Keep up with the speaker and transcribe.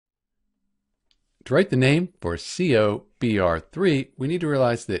To write the name for CoBr3, we need to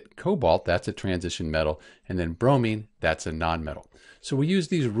realize that cobalt, that's a transition metal, and then bromine, that's a nonmetal. So we use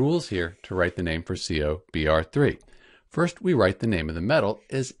these rules here to write the name for CoBr3. First, we write the name of the metal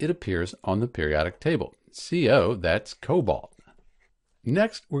as it appears on the periodic table. Co, that's cobalt.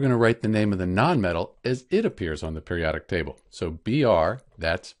 Next, we're going to write the name of the nonmetal as it appears on the periodic table. So Br,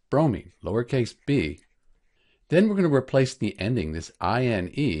 that's bromine, lowercase b. Then we're going to replace the ending, this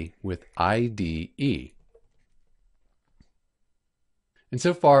INE, with IDE. And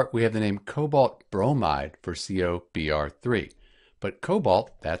so far, we have the name cobalt bromide for CoBr3. But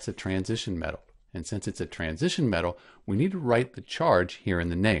cobalt, that's a transition metal. And since it's a transition metal, we need to write the charge here in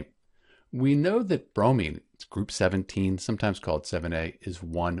the name. We know that bromine, it's group 17, sometimes called 7A, is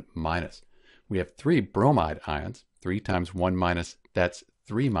 1 minus. We have 3 bromide ions. 3 times 1 minus, that's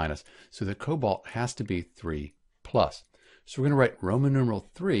 3 minus. So the cobalt has to be 3 plus. So we're going to write Roman numeral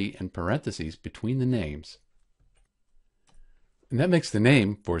 3 in parentheses between the names. And that makes the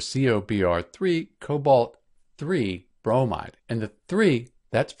name for CoBr3 cobalt 3 bromide. And the 3,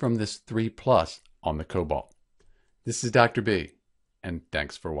 that's from this 3 plus on the cobalt. This is Dr. B, and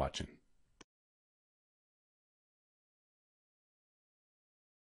thanks for watching.